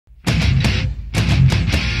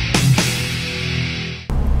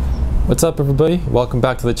What's up, everybody? Welcome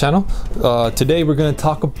back to the channel. Today we're going to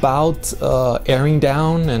talk about airing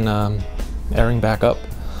down and airing back up.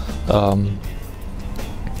 There's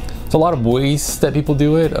a lot of ways that people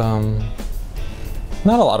do it.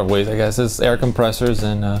 Not a lot of ways, I guess. It's air compressors,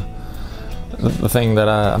 and the thing that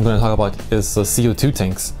I'm going to talk about is the CO2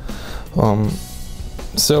 tanks.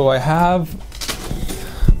 So I have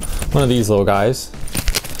one of these little guys,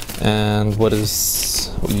 and what you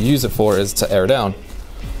use it for is to air down.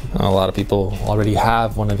 A lot of people already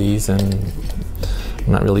have one of these, and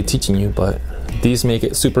I'm not really teaching you, but these make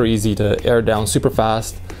it super easy to air down super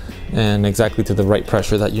fast and exactly to the right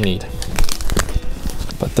pressure that you need.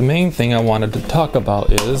 But the main thing I wanted to talk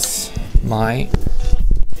about is my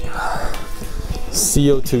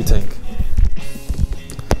CO2 tank.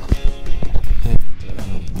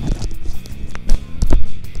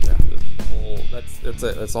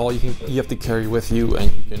 That's all you have to carry with you,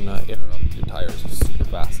 and you can air up your tires super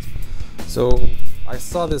fast. So I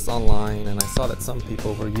saw this online, and I saw that some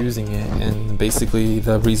people were using it, and basically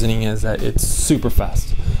the reasoning is that it's super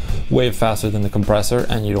fast, way faster than the compressor,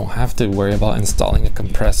 and you don't have to worry about installing a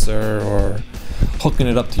compressor or hooking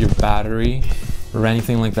it up to your battery or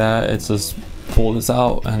anything like that. It's just pull this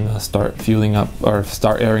out and start fueling up or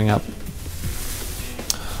start airing up.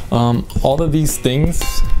 All of these things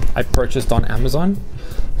I purchased on Amazon.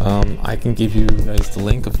 I can give you guys the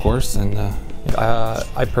link, of course, and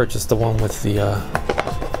I purchased the one with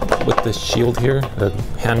the shield here, the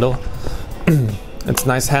handle. It's a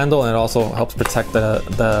nice handle, and it also helps protect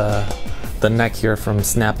the neck here from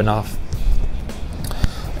snapping off.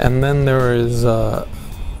 And then there is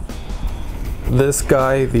this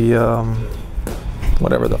guy, the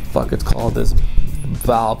whatever the fuck it's called, this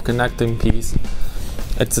valve connecting piece.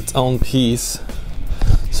 It's its own piece.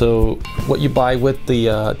 So what you buy with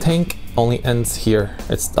the tank only ends here.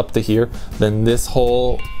 It's up to here. Then this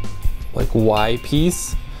whole like Y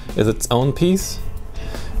piece is its own piece,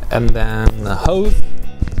 and then the hose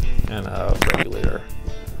and a regulator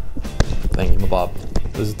thingamabob.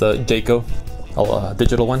 This is the Jayco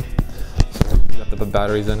digital one. So you have to put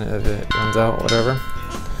batteries in it if it runs out, whatever.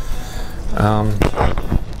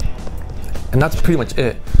 And that's pretty much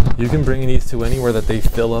it. You can bring these to anywhere that they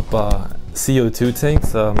fill up CO2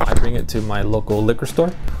 tanks. I bring it to my local liquor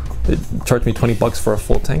store. They charged me 20 bucks for a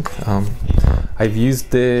full tank. I've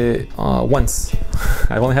used it once.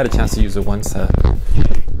 I've only had a chance to use it once.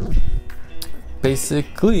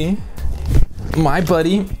 Basically, my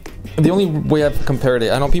buddy, the only way I've compared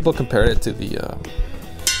it, I know people compared it to the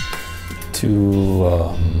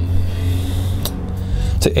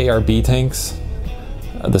to ARB tanks.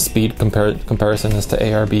 The speed comparison is to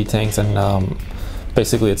ARB tanks, and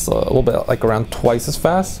basically it's a little bit like around twice as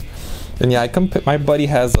fast. And yeah, my buddy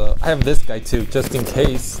has I have this guy too, just in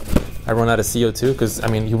case I run out of CO2, because I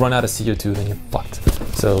mean, you run out of CO2, then you're fucked.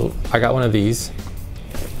 So I got one of these,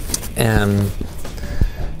 and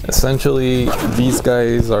essentially these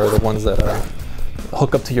guys are the ones that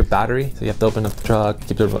hook up to your battery. So you have to open up the truck,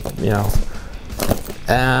 keep it, you know,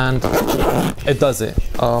 and it does it.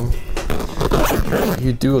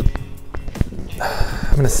 You do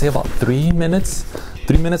I'm gonna say about 3 minutes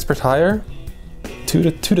per tire, 2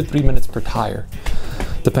 to 3 minutes per tire,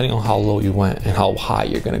 depending on how low you went and how high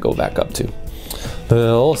you're gonna go back up to. The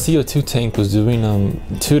old CO2 tank was doing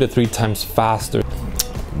 2 to 3 times faster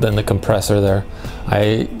than the compressor there.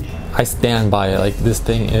 I stand by it. Like, this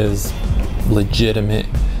thing is legitimate,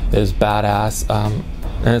 is badass, and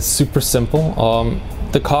it's super simple.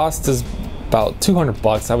 The cost is about 200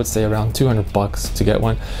 bucks. I would say around 200 bucks to get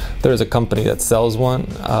one. There's a company that sells one,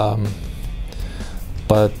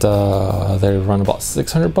 but they run about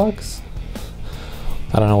 600 bucks.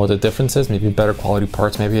 I don't know what the difference is. Maybe better quality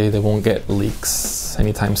parts. Maybe they won't get leaks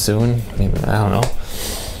anytime soon. Maybe, I don't know.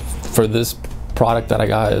 For this product that I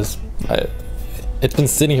got, it's been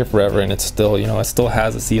sitting here forever, and it's still, you know, it still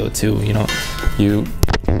has a CO2. You know, you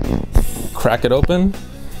crack it open,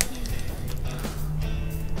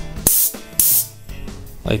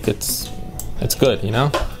 like it's good, you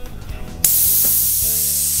know.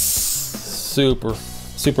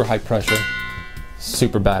 Super high pressure,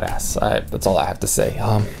 super badass. That's all I have to say.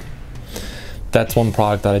 That's one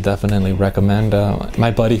product that I definitely recommend.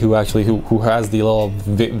 My buddy who has the little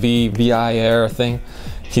VI Air thing,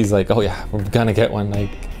 he's like, oh yeah, we're gonna get one.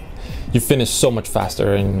 Like, you finish so much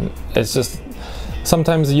faster, and it's just,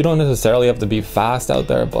 sometimes you don't necessarily have to be fast out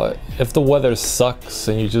there, but if the weather sucks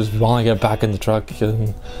and you just want to get back in the truck,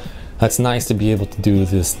 that's nice to be able to do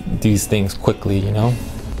these things quickly, you know.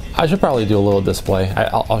 I should probably do a little display.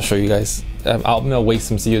 I'll show you guys. I'm gonna waste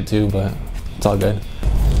some CO2, but it's all good.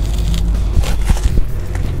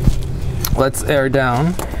 Let's air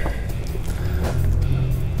down.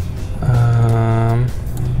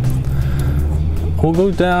 we'll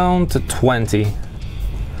go down to 20.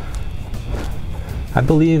 I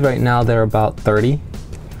believe right now they're about 30.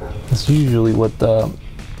 That's usually what the,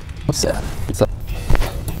 what's that?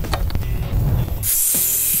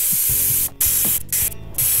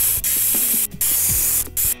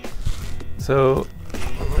 So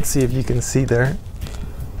let's see if you can see there.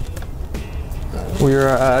 We're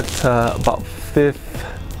at about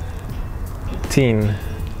 15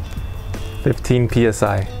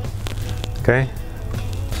 PSI. Okay,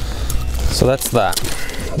 so that's that.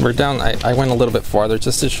 We're down. I went a little bit farther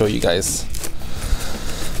just to show you guys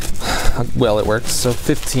how well it works. So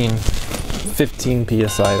 15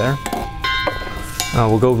 PSI there.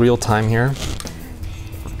 We'll go real time here.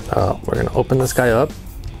 We're gonna open this guy up.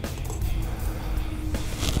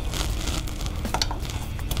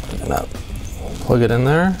 Plug it in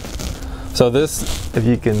there. So this, if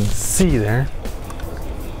you can see there,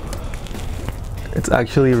 it's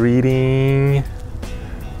actually reading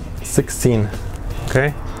 16.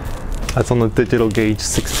 Okay, that's on the digital gauge,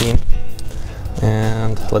 16.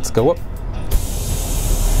 And let's go up.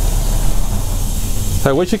 So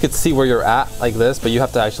I wish you could see where you're at like this, but you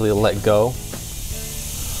have to actually let go.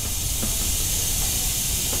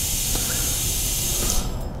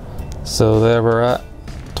 So there we're at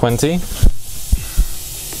 20.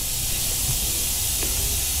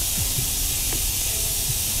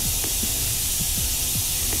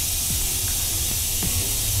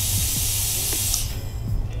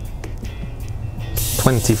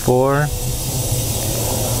 $24.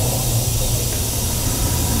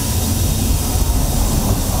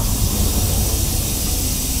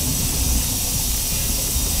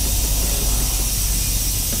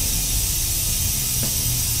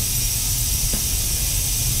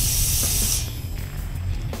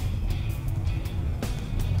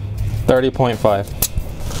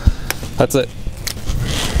 $30.5. That's it.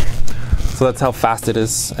 So that's how fast it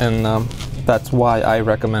is, and that's why I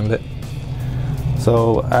recommend it.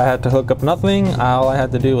 So I had to hook up nothing. All I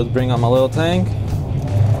had to do was bring on my little tank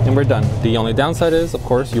and we're done. The only downside is, of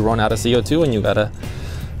course, you run out of CO2 and you gotta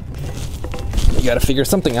figure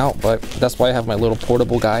something out, but that's why I have my little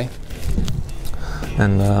portable guy.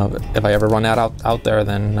 And if I ever run out there,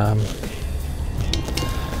 then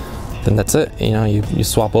that's it. You know, you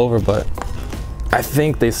swap over, but I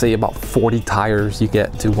think they say about 40 tires you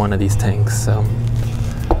get to one of these tanks, so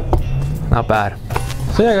not bad.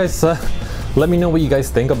 So yeah, guys, let me know what you guys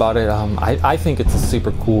think about it. I think it's a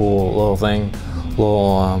super cool little thing,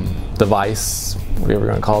 little device, whatever you're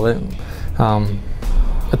gonna call it.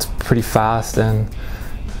 It's pretty fast, and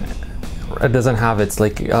it doesn't have its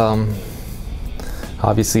like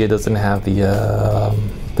obviously it doesn't have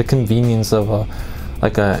the convenience of a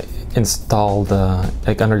installed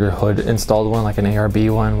like under your hood installed one, like an ARB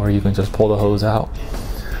one where you can just pull the hose out,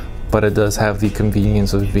 but it does have the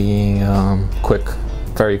convenience of being quick.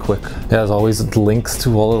 Very quick. Yeah, as always, the links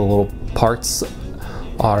to all of the little parts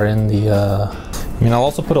are in the I mean, I'll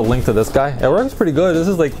also put a link to this guy. It works pretty good. This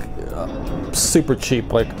is like super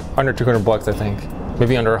cheap, like under 200 bucks, I think,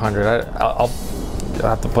 maybe under 100. I'll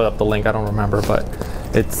have to put up the link, I don't remember, but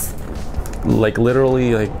it's like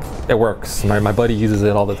literally like it works. My buddy uses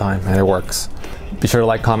it all the time and it works. Be sure to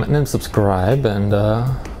like, comment, and subscribe, and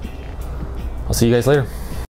I'll see you guys later.